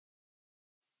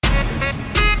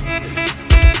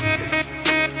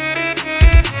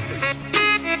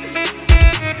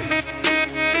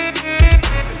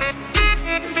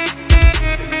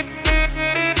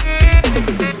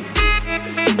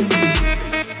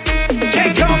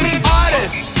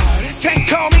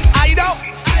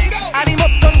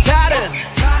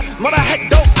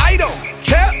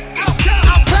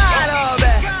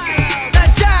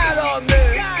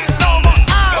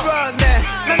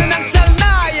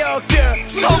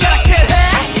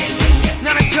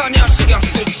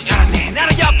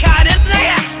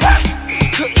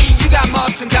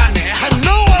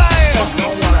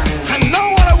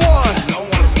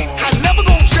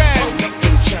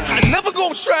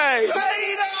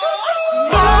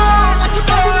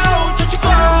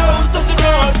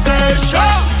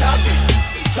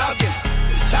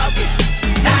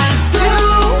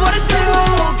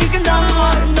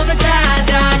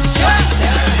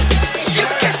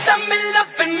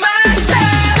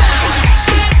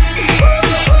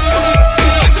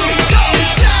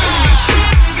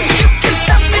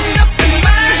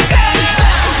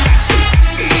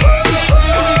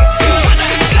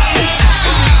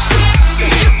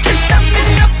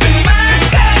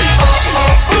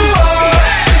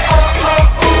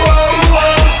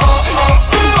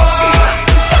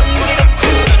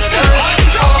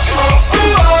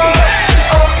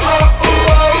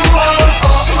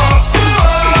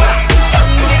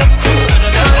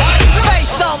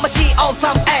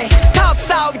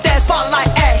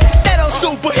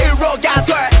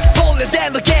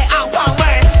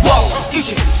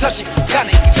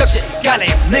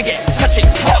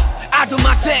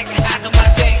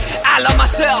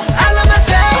myself. I love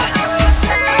myself.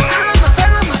 I love my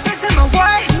fellow, my things and my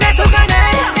world. 내 손 안에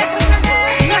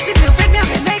몇십 명, 백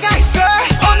명의 내가 있어.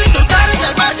 오늘도 다른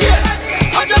날 맞이해.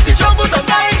 어차피 전부 다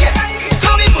나에게.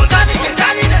 고민보다는 게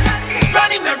달리네.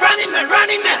 Running man, running man,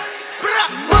 running man.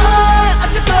 뭘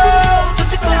어쩌고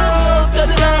저쩌고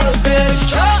떠들어도 돼.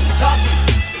 Talking,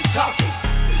 talking,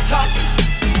 talking.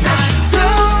 I do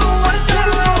what I do.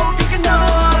 그게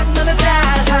너는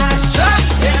잘하셔.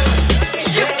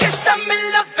 You can't stop me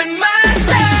loving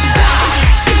myself.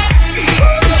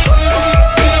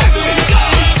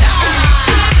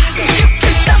 You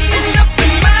can't stop me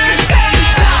loving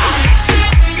myself.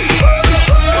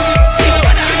 See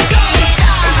what I do.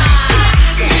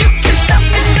 You can't stop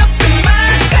me loving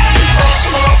myself.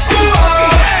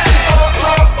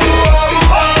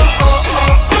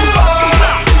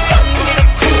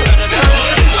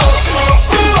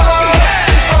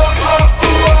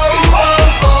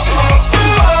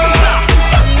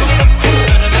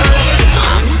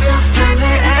 I'm so fine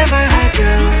wherever I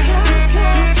go.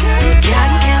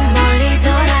 가끔 멀리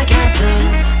돌아가도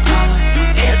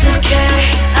it's okay.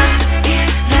 I'm in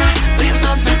love with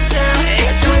myself.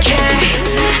 It's okay.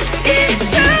 이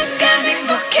순간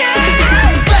행복해.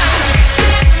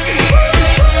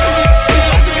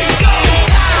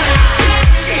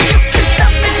 You can't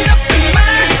stop me loving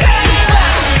myself.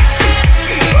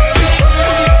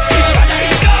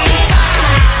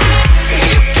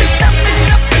 You can't stop me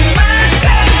loving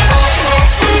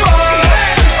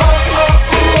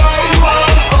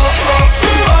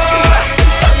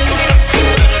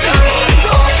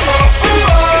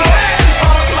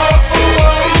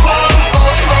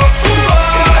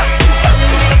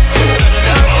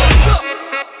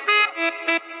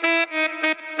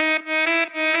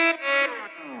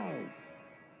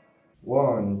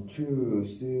One, two,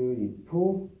 three,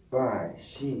 four, five,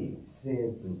 six,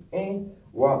 seven, eight.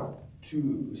 1,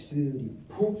 2, 3,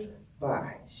 4,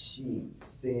 5, 6,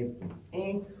 7,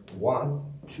 8. 1,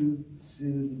 2,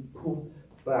 3, 4,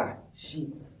 5,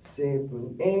 6,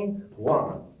 7, 8.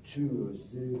 1, 2,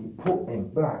 3, 4,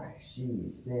 and 5, 6,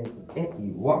 7,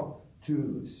 8. 1,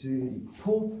 2, 3,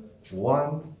 4.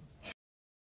 1.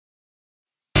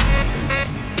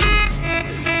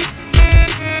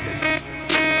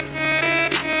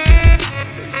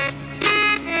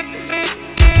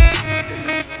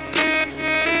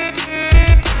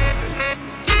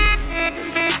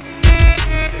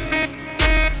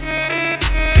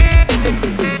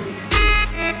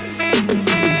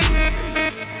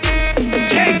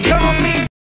 Can't call me.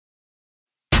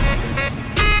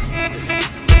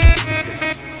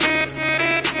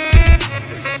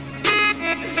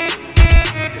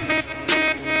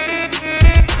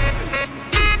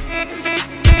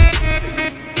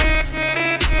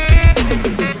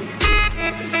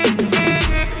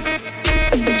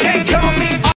 Can't call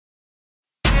me.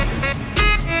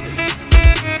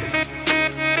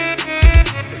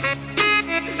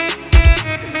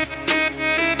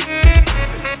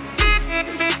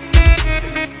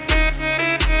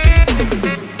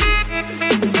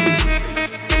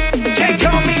 Can't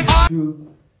call me.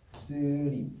 2,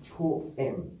 3, 4,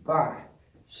 and 5,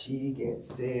 6, and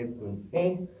 7,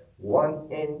 8. 1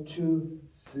 and 2,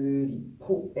 3,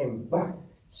 4, and 5,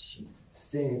 6,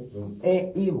 7,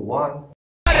 8. 1.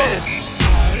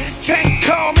 Can't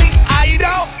call me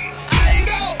idol.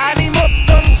 아니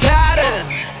못던 다른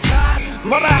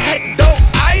뭐라 해도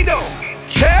I don't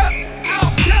care.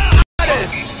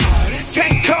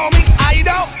 Can't call me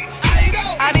idol.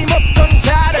 아니 못던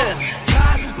다른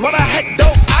뭐라 해도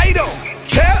I don't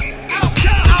care.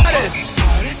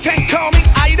 Can't call me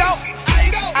idol.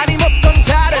 아니 못던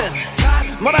다른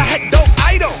뭐라 해도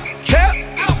I don't care.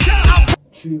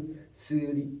 2,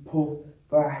 3, 4,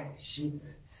 5, 6,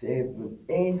 7,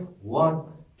 8. 1,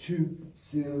 2,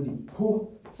 3, 4,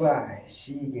 5,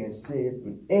 6, and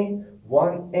 7, 8.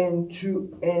 1 and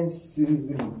 2 and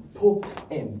 3, 4,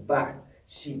 and 5,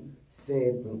 6,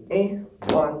 7, 8.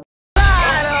 1.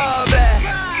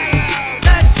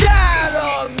 난 잘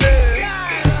없네.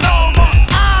 너무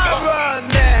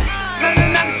알았네. 나는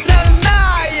항상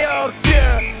나였기에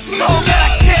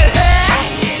노랗게 해.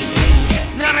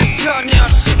 나는 전혀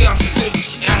신경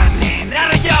쓰지 않네.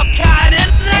 나를 욕하는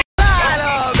내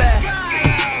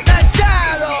난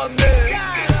잘 없네.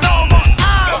 너무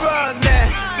알았네.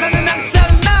 나는 항상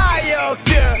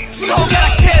나였기에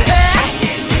노랗게 해.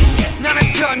 나는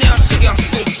전혀 신경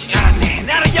쓰지 않네.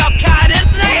 나를 욕하는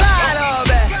내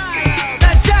난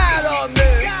잘 없네.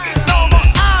 너무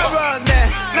알았네.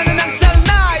 나는 항상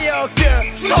나였기에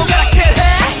노랗게 해.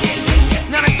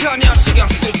 나는 전혀 신경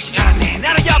쓰지 않네.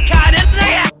 나를 욕하는 내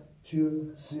 2,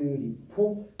 3, 4,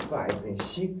 5, and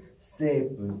 6,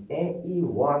 seven, eight,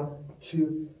 1,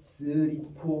 2, 3,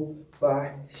 4,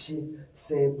 5, 6,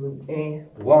 7, 8,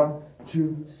 1,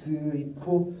 2, 3,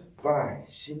 4, 5,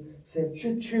 6, 7,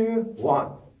 shoot, shoot,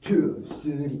 1, 2,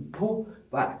 3, 4,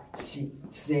 5, 6,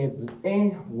 7,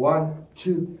 8, 1,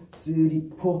 2,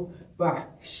 3, 4, 5,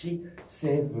 6,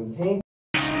 7, 8.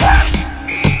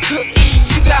 그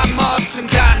이유가 뭐든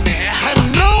간에 I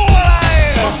know what I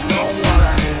am.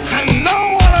 I know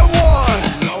what I want.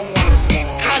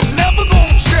 I never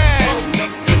gon' change.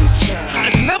 I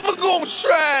never gon'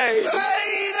 trade.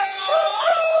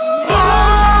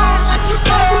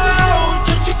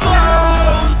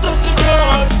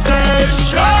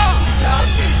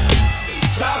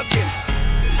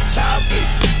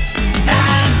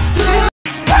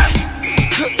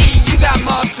 그 이유가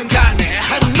뭐든 간에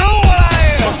I know what I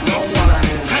am.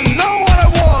 I know what I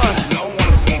want.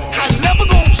 I never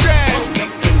gon'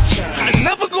 change. I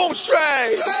never gon'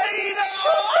 trade.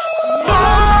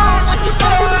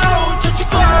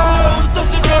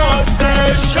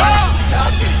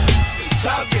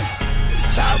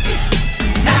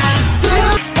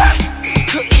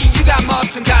 그 이유가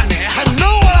뭐든 간에 I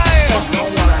know what I am.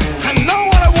 I know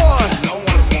what I want.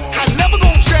 I never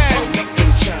gon'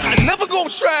 change. I never gon'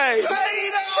 trade.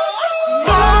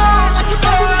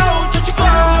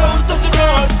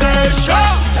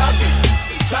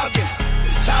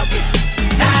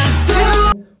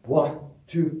 1,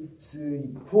 2,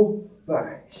 3, 4,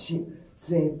 5, 6,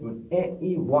 7,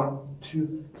 8, 1,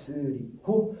 2, 3,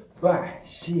 4, 5,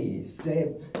 6,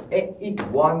 7, 8,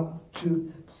 1,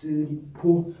 2, 3,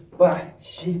 4, 5,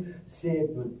 6,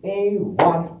 7, 8,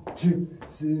 1, 2,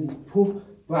 3, 4,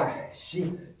 5, 6,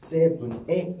 7,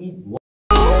 8, 1.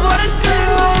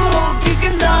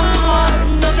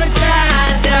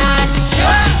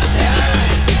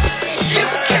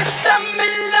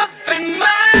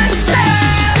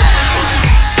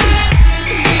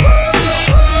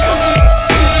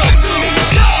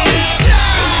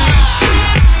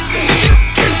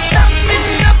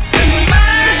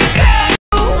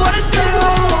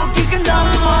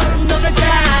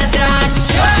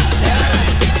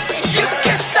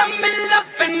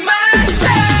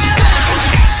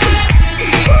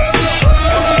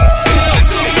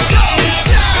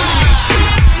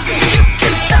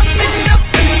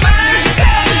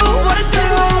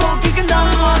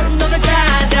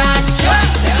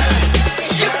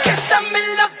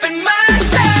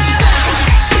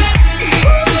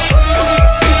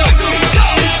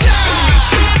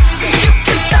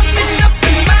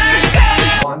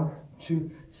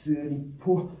 Two, three,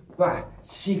 four, five,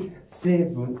 six,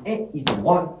 seven, eight.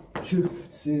 1, 2,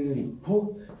 3,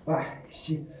 4, 5,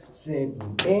 6,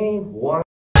 7, 8. 1.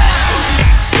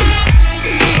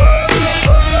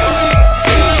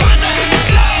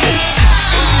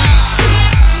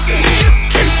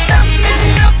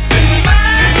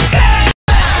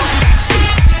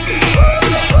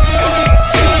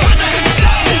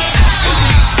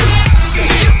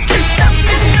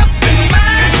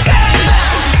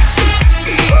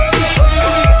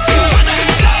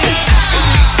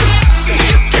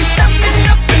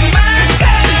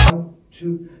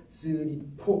 Two, three,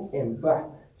 4, and 5,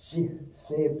 6,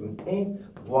 7, 8.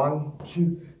 1,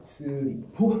 2, 3,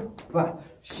 4, 5,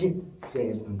 6,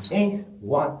 7, 8.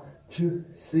 1, 2,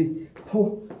 3,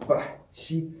 4, 5,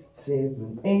 6,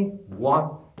 7, 8. 1,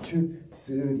 2,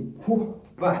 3, 4,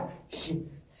 5, 6,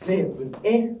 7,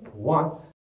 8. 1.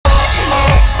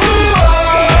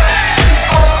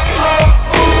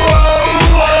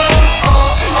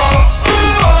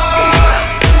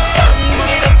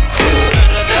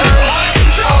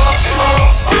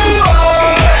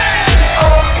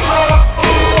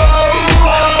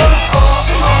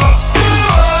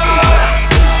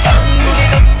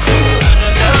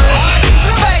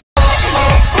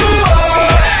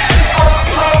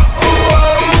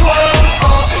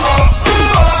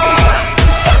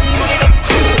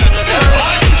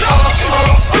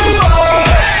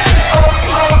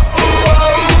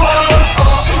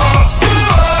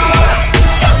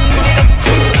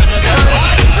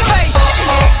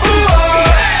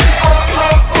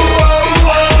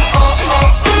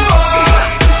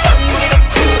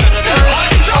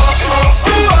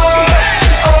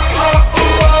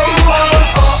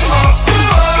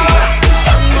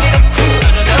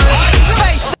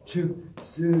 Two,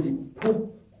 three, 4,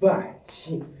 5,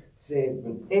 6,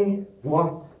 7, 8.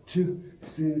 1, 2,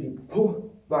 3, 4,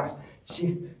 5,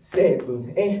 6,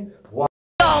 7, 8. 1.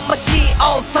 넘어지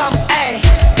awesome,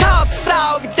 top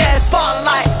star with that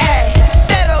spotlight,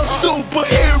 때론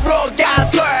슈퍼히어로가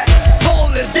돼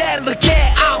돌릴 대로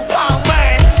get out on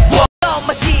me.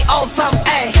 넘어지 awesome,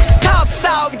 top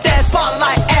star with that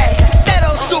spotlight,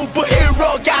 때론 슈퍼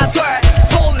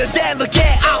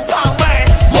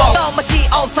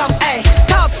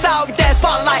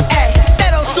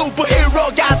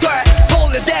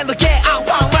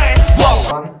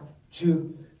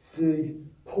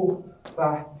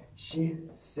 5,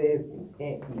 6, 7,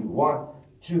 8, 1,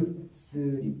 2,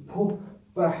 3, 4,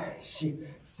 5, 6,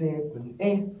 7,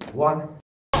 8, 1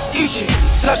 이시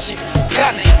서식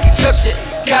가네 접시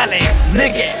가네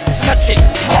내게 사치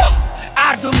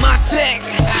I do my thing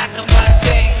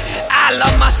I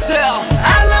love myself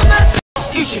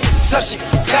이시 서식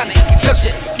가네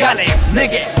접시 가네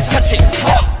내게 사치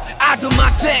I do my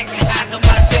thing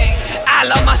I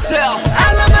love myself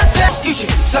이시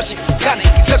서식 가네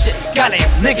접시 가네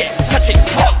내게 사치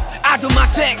I do my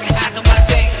thing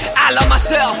I love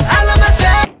myself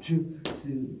 2,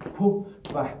 3, 4,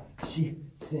 5, 6,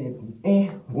 7,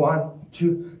 8, 1,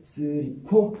 2, 3,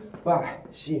 4, 5,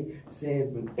 6,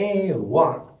 7, 8,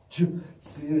 1, 2,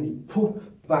 3, 4,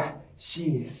 5,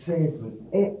 6, 7,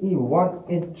 8, 1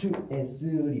 and 2 and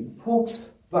 3, 4,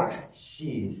 5,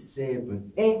 6,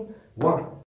 7, 8,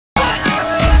 1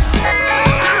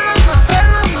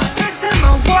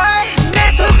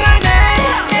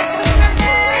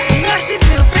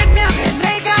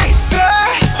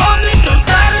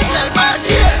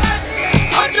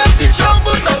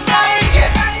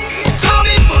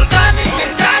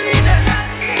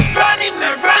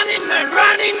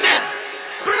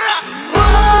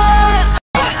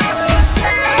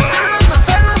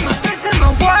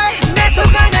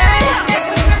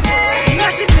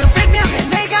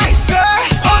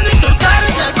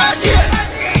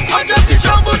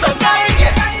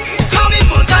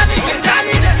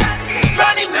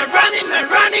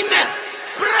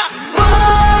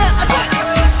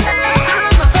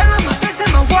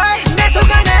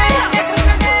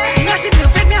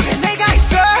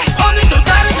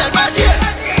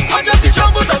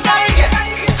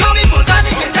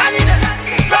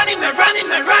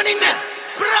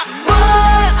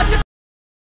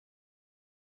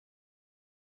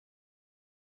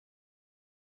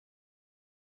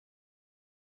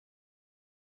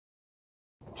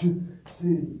 2,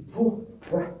 3, 4,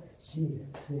 5, 6,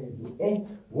 7, 8,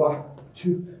 1,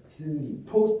 2, 3,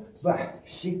 4, 5,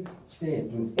 6,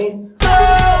 7, 8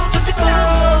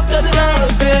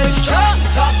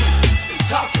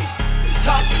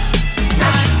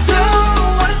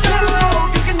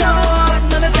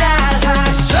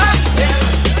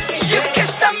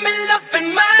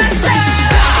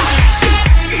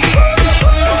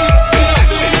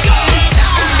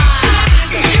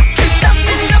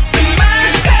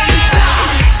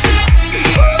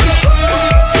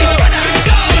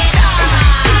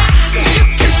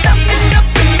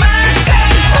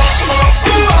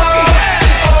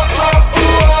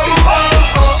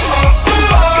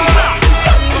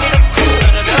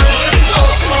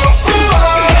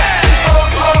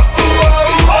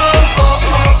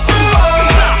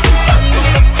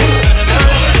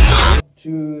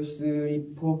 2, 3,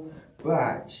 4, 5,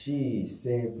 6,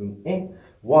 7, 8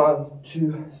 1,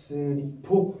 2, 3,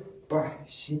 4, 5,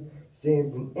 6, 7,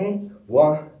 8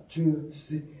 1, 2,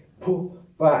 3, 4,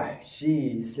 5,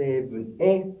 6, 7,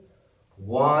 8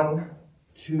 1,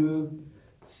 2,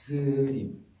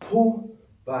 3, 4,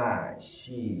 5,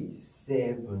 6,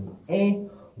 7,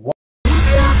 8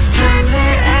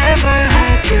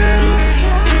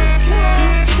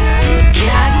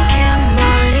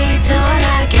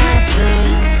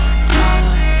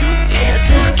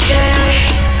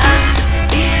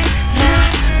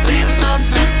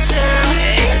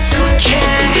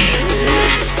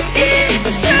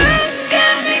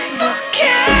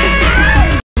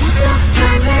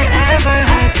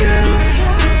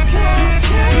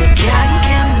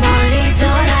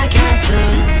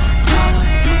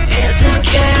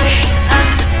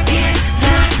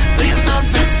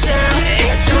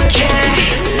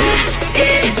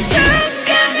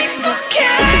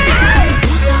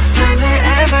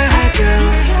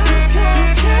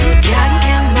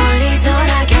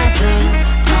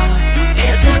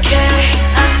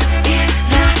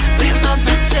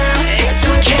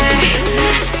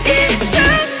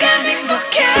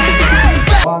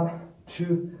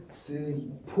 2,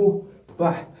 3, 4,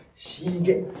 5,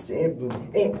 6,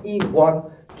 7, 8 1,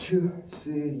 2,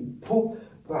 3, 4,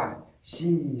 5,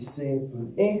 6,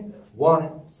 7, 8 1,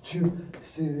 2,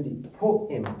 3, 4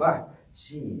 and 5,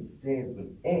 6,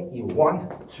 7, 8 1,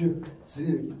 2,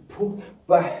 3, 4,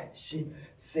 5, 6,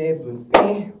 7,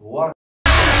 8 1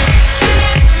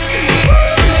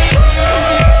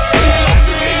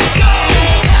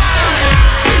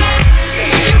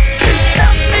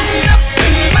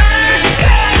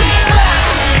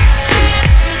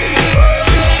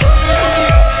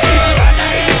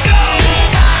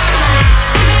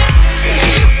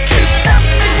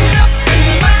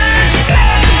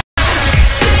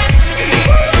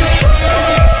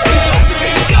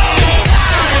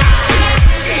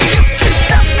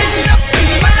 Stop me up.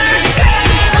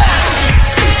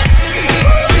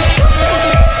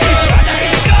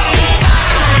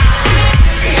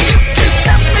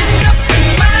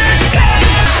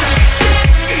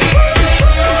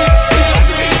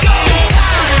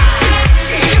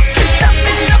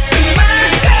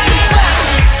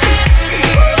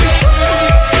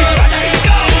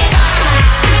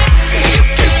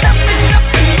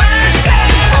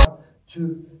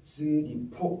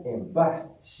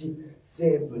 6,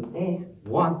 7, 8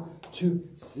 1, 2,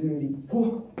 3,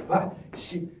 4, 5,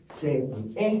 6,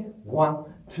 7, 8 1,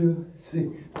 2, 3,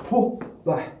 4,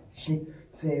 5, 6,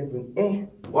 7, 8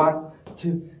 1,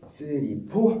 2, 3,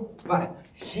 4, 5,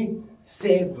 6,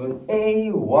 7,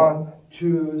 8 1,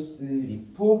 2, 3,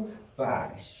 4,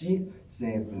 5, 6,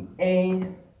 7,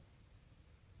 8